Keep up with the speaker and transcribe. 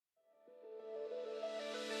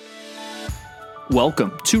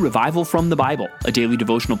Welcome to Revival from the Bible, a daily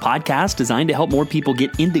devotional podcast designed to help more people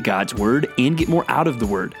get into God's Word and get more out of the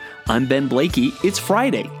Word. I'm Ben Blakey. It's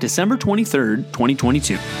Friday, December 23rd,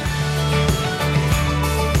 2022.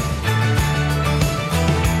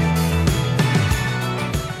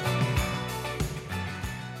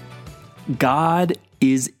 God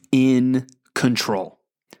is in control.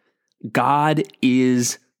 God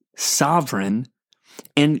is sovereign,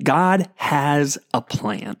 and God has a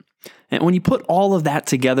plan. And when you put all of that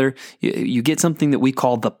together, you get something that we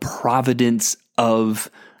call the providence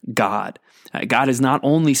of God. God is not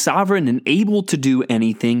only sovereign and able to do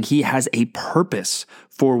anything, he has a purpose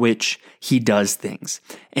for which he does things.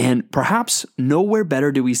 And perhaps nowhere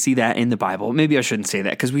better do we see that in the Bible. Maybe I shouldn't say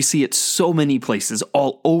that because we see it so many places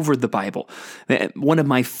all over the Bible. One of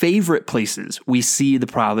my favorite places we see the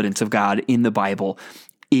providence of God in the Bible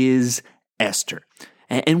is Esther.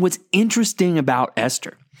 And what's interesting about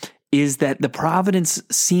Esther is that the providence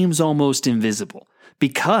seems almost invisible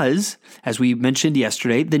because, as we mentioned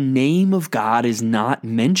yesterday, the name of God is not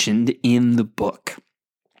mentioned in the book.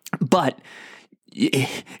 But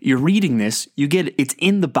you're reading this, you get it's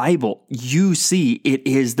in the Bible, you see it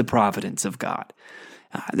is the providence of God.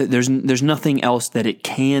 There's nothing else that it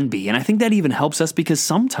can be. And I think that even helps us because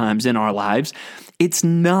sometimes in our lives, it's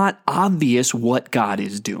not obvious what God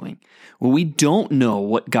is doing. We don't know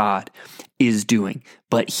what God is doing,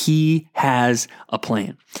 but he has a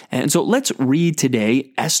plan. And so let's read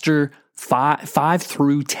today Esther 5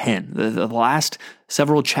 through 10, the last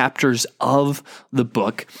several chapters of the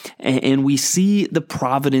book, and we see the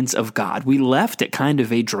providence of God. We left at kind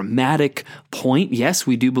of a dramatic point. Yes,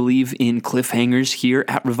 we do believe in cliffhangers here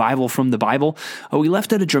at Revival from the Bible. We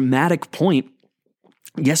left at a dramatic point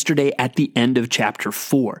yesterday at the end of chapter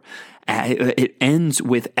 4. It ends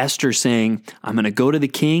with Esther saying, I'm going to go to the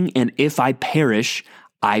king, and if I perish,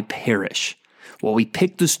 I perish. Well, we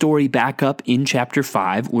pick the story back up in chapter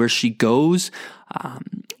 5 where she goes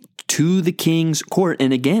to the king's court.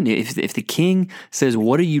 And again, if the king says,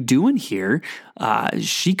 what are you doing here?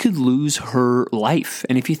 She could lose her life.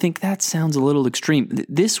 And if you think that sounds a little extreme,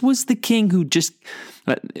 this was the king who just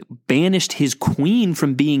banished his queen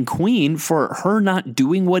from being queen for her not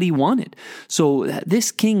doing what he wanted. So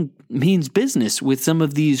this king means business with some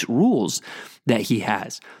of these rules that he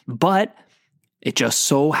has. But it just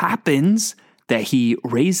so happens that he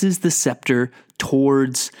raises the scepter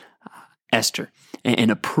towards Esther and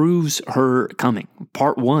approves her coming.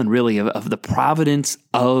 Part one, really, of the providence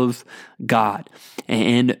of God.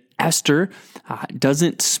 And Esther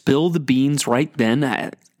doesn't spill the beans right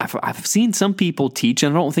then. I've seen some people teach,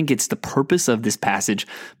 and I don't think it's the purpose of this passage,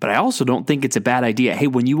 but I also don't think it's a bad idea. Hey,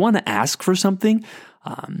 when you want to ask for something,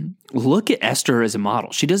 look at Esther as a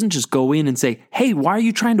model. She doesn't just go in and say, hey, why are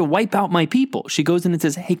you trying to wipe out my people? She goes in and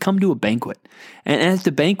says, hey, come to a banquet. And at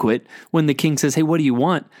the banquet, when the king says, hey, what do you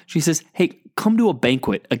want? She says, hey, come to a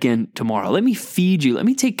banquet again tomorrow. Let me feed you. Let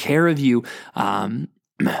me take care of you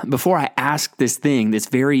before I ask this thing that's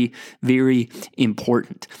very, very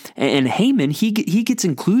important. And Haman, he gets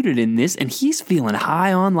included in this, and he's feeling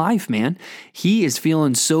high on life, man. He is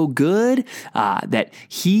feeling so good that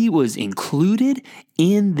he was included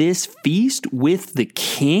in this feast with the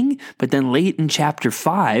king. But then late in chapter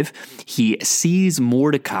 5, he sees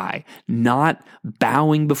Mordecai not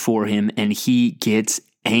bowing before him, and he gets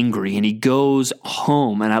angry and he goes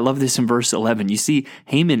home. And I love this in verse 11. You see,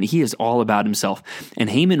 Haman, he is all about himself.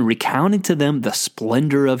 And Haman recounted to them the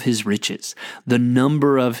splendor of his riches, the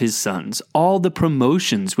number of his sons, all the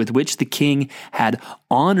promotions with which the king had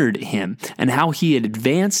honored him, and how he had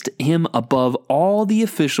advanced him above all the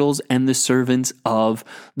officials and the servants of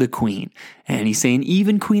the queen. And he's saying,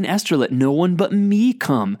 even Queen Esther, let no one but me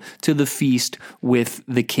come to the feast with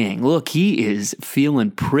the king. Look, he is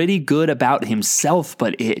feeling pretty good about himself,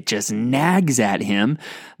 but it just nags at him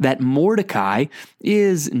that Mordecai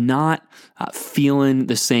is not feeling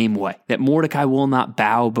the same way, that Mordecai will not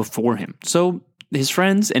bow before him. So his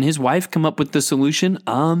friends and his wife come up with the solution,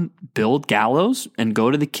 build gallows and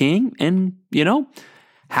go to the king and,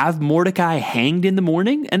 have Mordecai hanged in the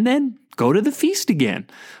morning and then go to the feast again.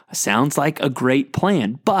 Sounds like a great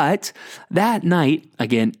plan. But that night,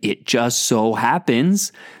 again, it just so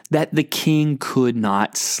happens that the king could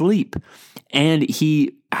not sleep. And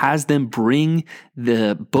he has them bring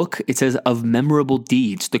the book, it says, of memorable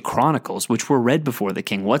deeds, the Chronicles, which were read before the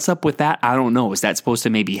king. What's up with that? I don't know. Is that supposed to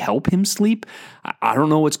maybe help him sleep? I don't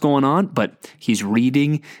know what's going on, but he's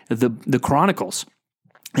reading the Chronicles.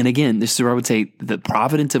 And again, this is where I would say the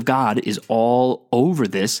providence of God is all over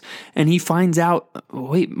this. And he finds out,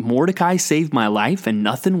 wait, Mordecai saved my life and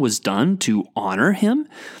nothing was done to honor him?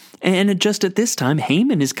 And just at this time,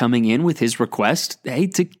 Haman is coming in with his request, hey,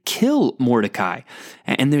 to kill Mordecai.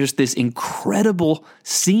 And there's this incredible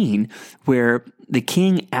scene where the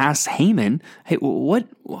king asks Haman, hey,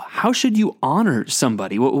 how should you honor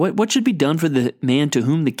somebody? What should be done for the man to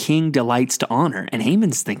whom the king delights to honor? And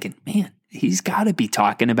Haman's thinking, man, he's got to be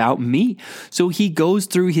talking about me. So he goes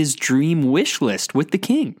through his dream wish list with the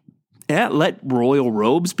king. Yeah, let royal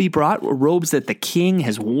robes be brought, robes that the king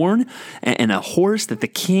has worn, and a horse that the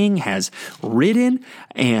king has ridden,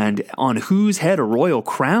 and on whose head a royal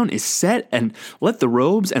crown is set, and let the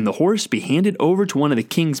robes and the horse be handed over to one of the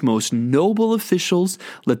king's most noble officials.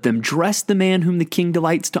 Let them dress the man whom the king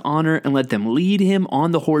delights to honor, and let them lead him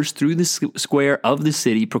on the horse through the square of the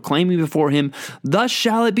city, proclaiming before him, thus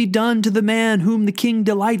shall it be done to the man whom the king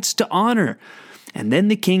delights to honor. And then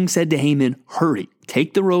the king said to Haman, hurry,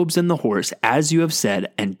 take the robes and the horse, as you have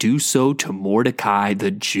said, and do so to Mordecai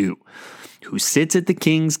the Jew, who sits at the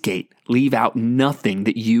king's gate. Leave out nothing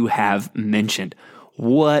that you have mentioned.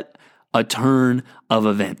 What a turn of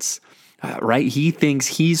events, right? He thinks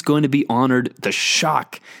he's going to be honored. The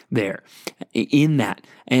shock there in that.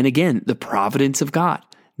 And again, the providence of God,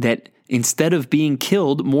 that instead of being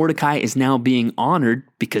killed, Mordecai is now being honored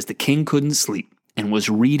because the king couldn't sleep and was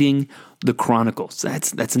reading the Chronicles.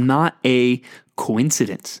 That's not a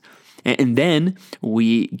coincidence. And then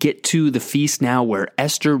we get to the feast now where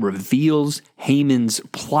Esther reveals Haman's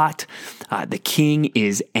plot. The king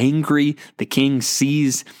is angry. The king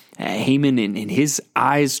sees Haman in his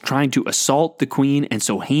eyes trying to assault the queen, and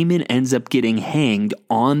so Haman ends up getting hanged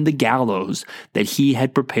on the gallows that he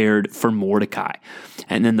had prepared for Mordecai.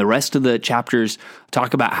 And then the rest of the chapters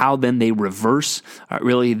talk about how then they reverse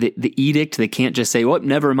really the edict. They can't just say,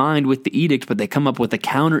 never mind with the edict, but they come up with a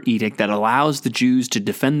counter edict that allows the Jews to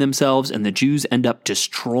defend themselves, and the Jews end up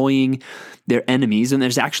destroying their enemies. And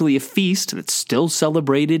there's actually a feast that's still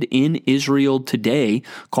celebrated in Israel today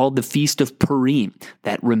called the Feast of Purim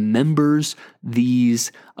that remembers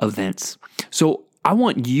these events. So I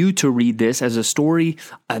want you to read this as a story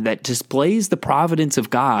that displays the providence of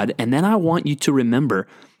God, and then I want you to remember,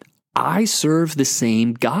 I serve the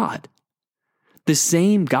same God. The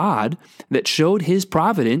same God that showed his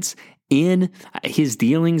providence in his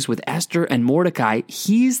dealings with Esther and Mordecai,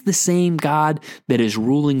 he's the same God that is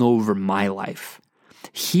ruling over my life.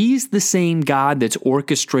 He's the same God that's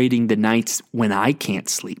orchestrating the nights when I can't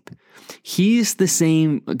sleep. He's the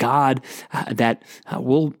same God that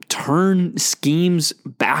will turn schemes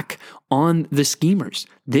back on the schemers.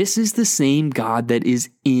 This is the same God that is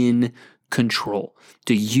in control.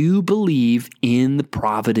 Do you believe in the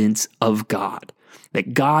providence of God?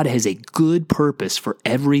 That God has a good purpose for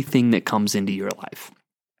everything that comes into your life?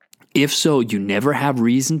 If so, you never have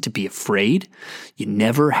reason to be afraid. You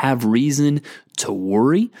never have reason to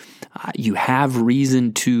worry. You have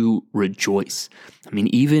reason to rejoice. I mean,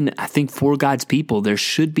 even I think for God's people, there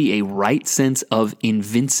should be a right sense of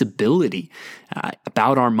invincibility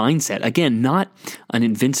about our mindset. Again, not an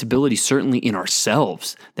invincibility certainly in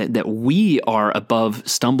ourselves, that we are above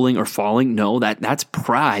stumbling or falling. No, that's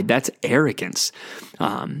pride, that's arrogance.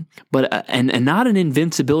 But not an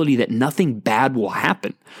invincibility that nothing bad will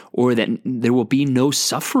happen or that there will be no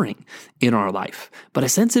suffering in our life, but a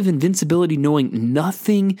sense of invincibility knowing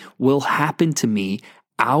nothing will happen to me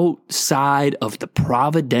outside of the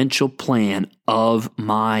providential plan of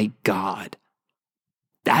my God.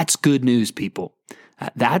 That's good news, people.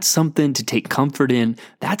 That's something to take comfort in.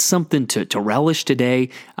 That's something to relish today,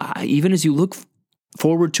 even as you look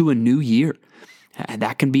forward to a new year.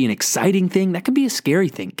 That can be an exciting thing. That can be a scary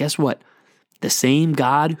thing. Guess what? The same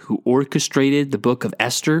God who orchestrated the book of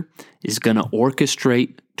Esther is going to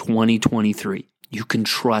orchestrate 2023. You can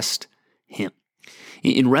trust him.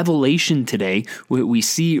 In Revelation today, we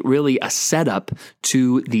see really a setup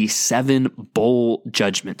to the 7 bowl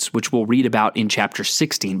judgments, which we'll read about in chapter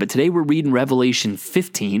 16. But today we're reading Revelation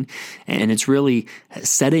 15, and it's really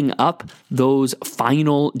setting up those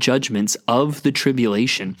final judgments of the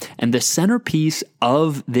tribulation. And the centerpiece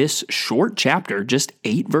of this short chapter, just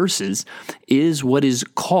 8 verses, is what is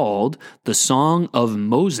called the Song of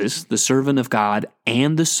Moses, the servant of God,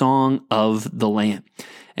 and the Song of the Lamb.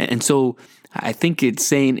 And so I think it's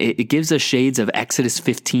saying it gives us shades of Exodus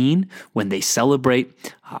 15 when they celebrate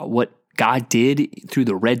what God did through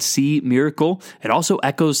the Red Sea miracle. It also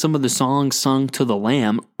echoes some of the songs sung to the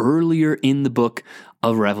Lamb earlier in the book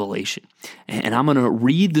of Revelation. And I'm going to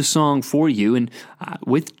read the song for you. And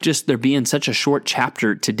with just there being such a short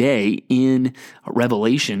chapter today in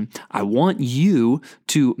Revelation, I want you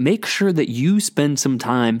to make sure that you spend some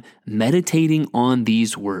time meditating on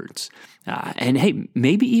these words. And hey,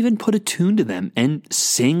 maybe even put a tune to them and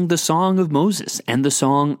sing the song of Moses and the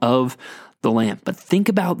song of the Lamb. But think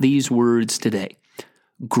about these words today.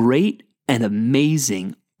 Great and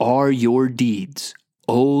amazing are your deeds,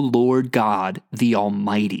 O Lord God, the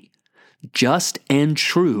Almighty. Just and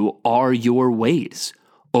true are your ways,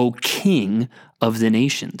 O King of the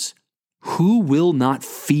nations. Who will not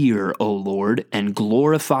fear, O Lord, and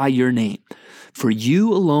glorify your name? For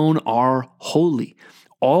you alone are holy.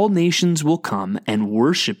 All nations will come and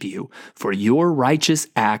worship you, for your righteous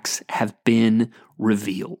acts have been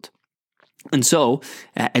revealed. And so,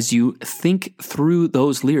 as you think through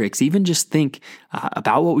those lyrics, even just think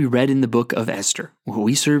about what we read in the book of Esther.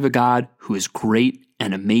 We serve a God who is great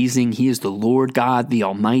and amazing. He is the Lord God, the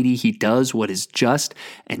Almighty. He does what is just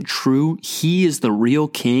and true. He is the real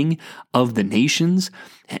King of the nations,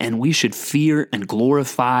 and we should fear and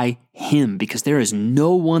glorify Him because there is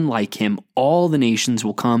no one like Him. All the nations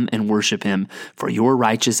will come and worship Him, for your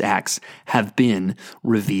righteous acts have been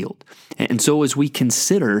revealed. And so as we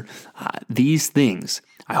consider these things,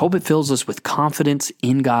 I hope it fills us with confidence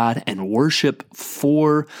in God and worship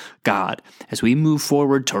for God as we move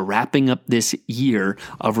forward to wrapping up this year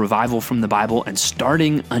of Revival from the Bible and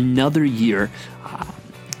starting another year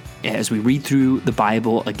as we read through the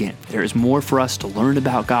Bible again. There is more for us to learn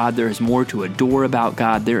about God. There is more to adore about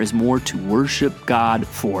God. There is more to worship God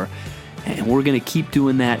for. And we're going to keep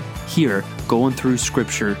doing that here, going through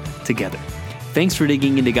Scripture together. Thanks for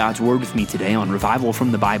digging into God's Word with me today on Revival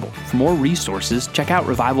from the Bible. For more resources, check out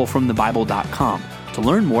revivalfromthebible.com. To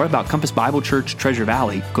learn more about Compass Bible Church Treasure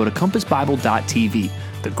Valley, go to compassbible.tv.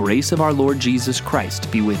 The grace of our Lord Jesus Christ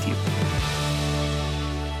be with you.